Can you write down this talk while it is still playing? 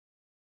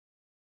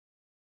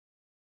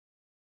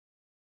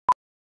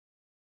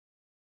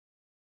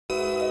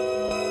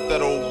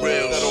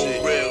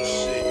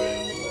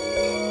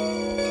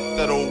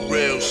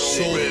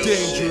So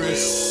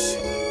dangerous.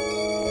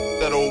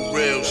 That old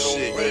real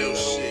shit.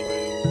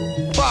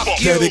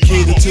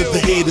 Dedicated to the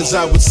haters,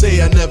 I would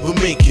say I never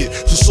make it.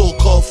 To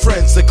so-called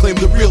friends that claim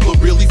the real but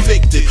really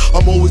faked it.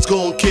 I'm always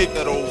gon' kick,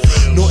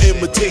 no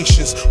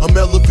imitations. I'm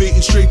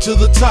elevating straight to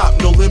the top,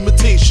 no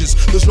limitations.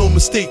 There's no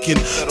mistaking,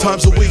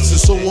 time's a wasting,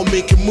 so I'm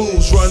making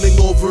moves. Running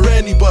over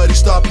anybody,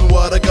 stopping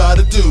what I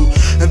gotta do.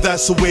 And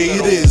that's the way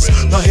it is,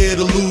 not here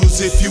to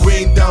lose. If you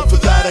ain't down for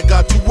that, I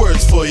got 2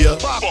 words for ya.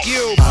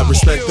 I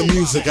respect the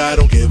music, I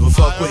don't give a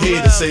fuck what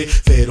haters say.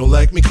 They don't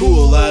like me,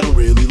 cool, I don't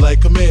really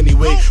like them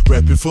anyway.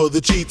 Reppin' for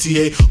the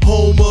GTA,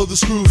 home of the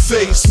screw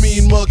face.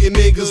 Mean mugging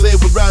niggas, they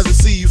would rather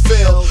see you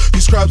fail.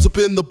 These scribes up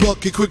in the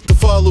bucket, quick to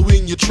follow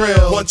in your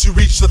trail. Once you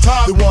reach the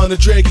top, they wanna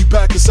drag you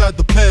back inside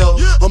the pail.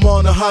 I'm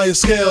on a higher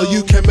scale,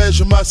 you can't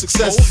measure my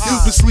success.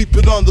 You've been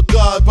sleeping on the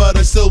God, but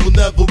I still will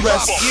never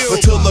rest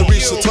until I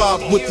reach the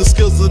top with the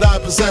skills that I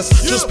possess.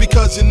 Just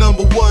because you're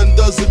 #1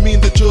 doesn't mean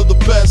that you're the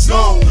best.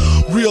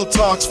 Real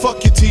talks,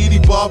 fuck your TD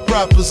Bob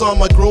rappers. On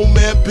my grown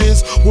man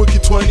biz,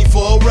 working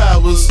 24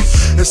 hours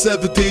and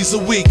 7 days a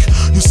week.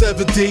 You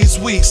 7 days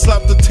weak,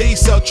 slap the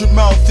taste out your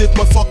mouth if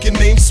my fucking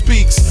name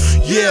speaks.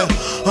 Yeah,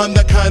 I'm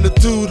that kind of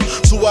dude,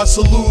 so I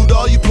salute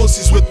all you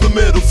pussies with the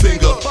middle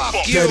finger.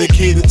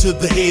 Dedicated to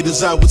the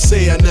haters, I would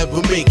say I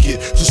never make it.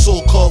 To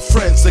so-called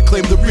friends that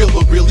claim the real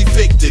but really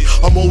faked it.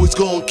 I'm always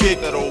gon'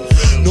 kick, no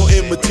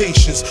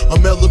imitations.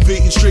 I'm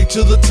elevating straight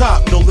to the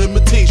top, no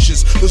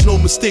limitations. There's no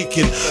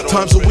mistaking,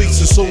 time's a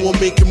wasting, so I'm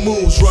making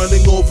moves.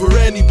 Running over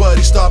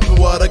anybody, stopping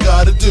what I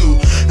gotta do.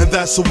 And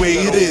that's the way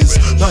it is,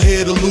 not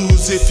here to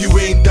lose. If you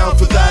ain't down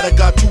for that, I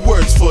got 2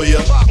 words for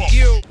ya.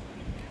 Yo,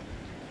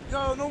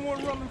 no more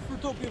rum and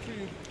Fruitopia for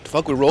you.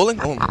 Fuck, we're rolling?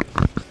 Oh.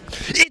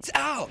 It's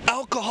Al,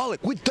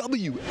 alcoholic with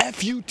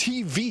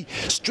WFUTV,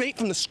 straight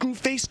from the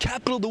screw-faced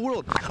capital of the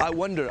world. I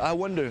wonder.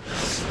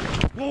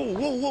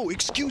 Whoa,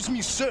 excuse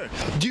me, sir.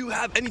 Do you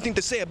have anything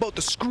to say about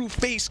the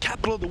screw-faced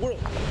capital of the world?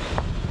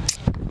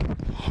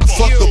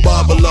 Fuck the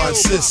Babylon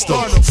system,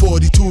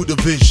 42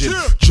 division,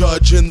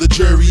 judge and the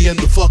jury and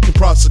the fucking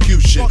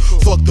prosecution.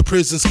 Fuck the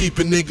prisons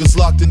keeping niggas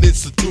locked in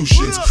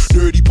institutions,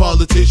 dirty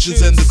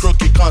politicians and the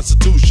crooked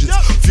constitutions.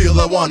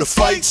 Feel I wanna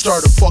fight,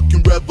 start a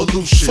fucking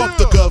revolution. Fuck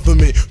the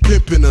government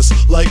pimping us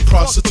like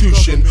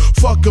prostitution.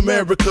 Fuck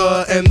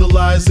America and the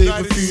lies they've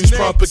infused,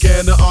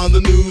 propaganda on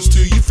the news to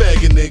you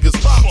faggot niggas.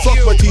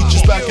 Fuck my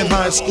teachers back in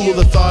high school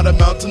that thought I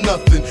amount to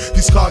nothing.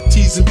 These cock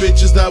teasing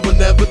bitches that were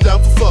never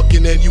down for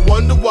fucking, and you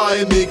wonder why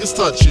a niggas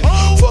touching.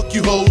 Fuck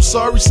you hoes,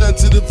 sorry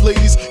sensitive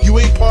ladies, you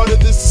ain't part of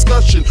this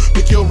discussion.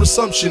 Make your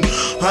assumption,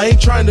 I ain't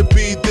trying to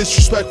be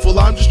disrespectful,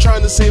 I'm just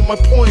trying to say my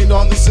point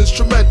on this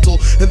instrumental,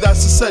 and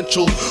that's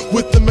essential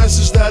with the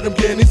message that I'm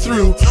getting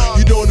through.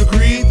 You don't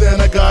agree, then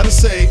I gotta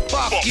say,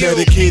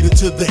 dedicated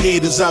to the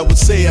haters, I would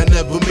say I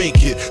never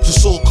make it. To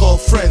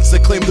so-called friends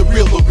that claim the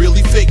real but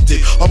really faked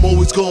it. I'm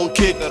always gon'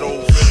 kick,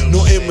 no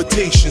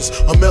imitations.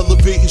 I'm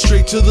elevating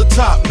straight to the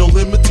top, no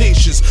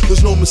limitations.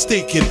 There's no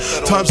mistaking,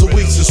 time's a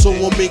wasting, so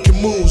I'm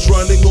making moves.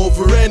 Running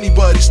over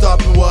anybody,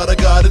 stopping what I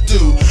gotta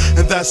do.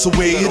 And that's the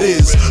way it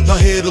is,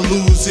 not here to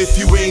lose. If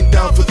you ain't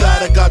down for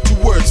that, I got 2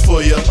 words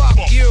for ya.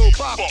 Fuck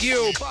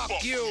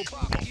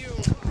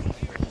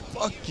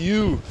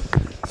you.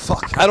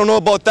 Fuck, I don't know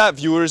about that,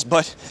 viewers,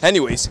 but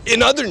anyways,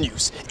 in other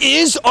news,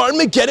 is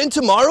Armageddon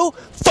tomorrow?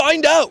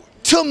 Find out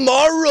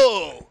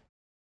tomorrow!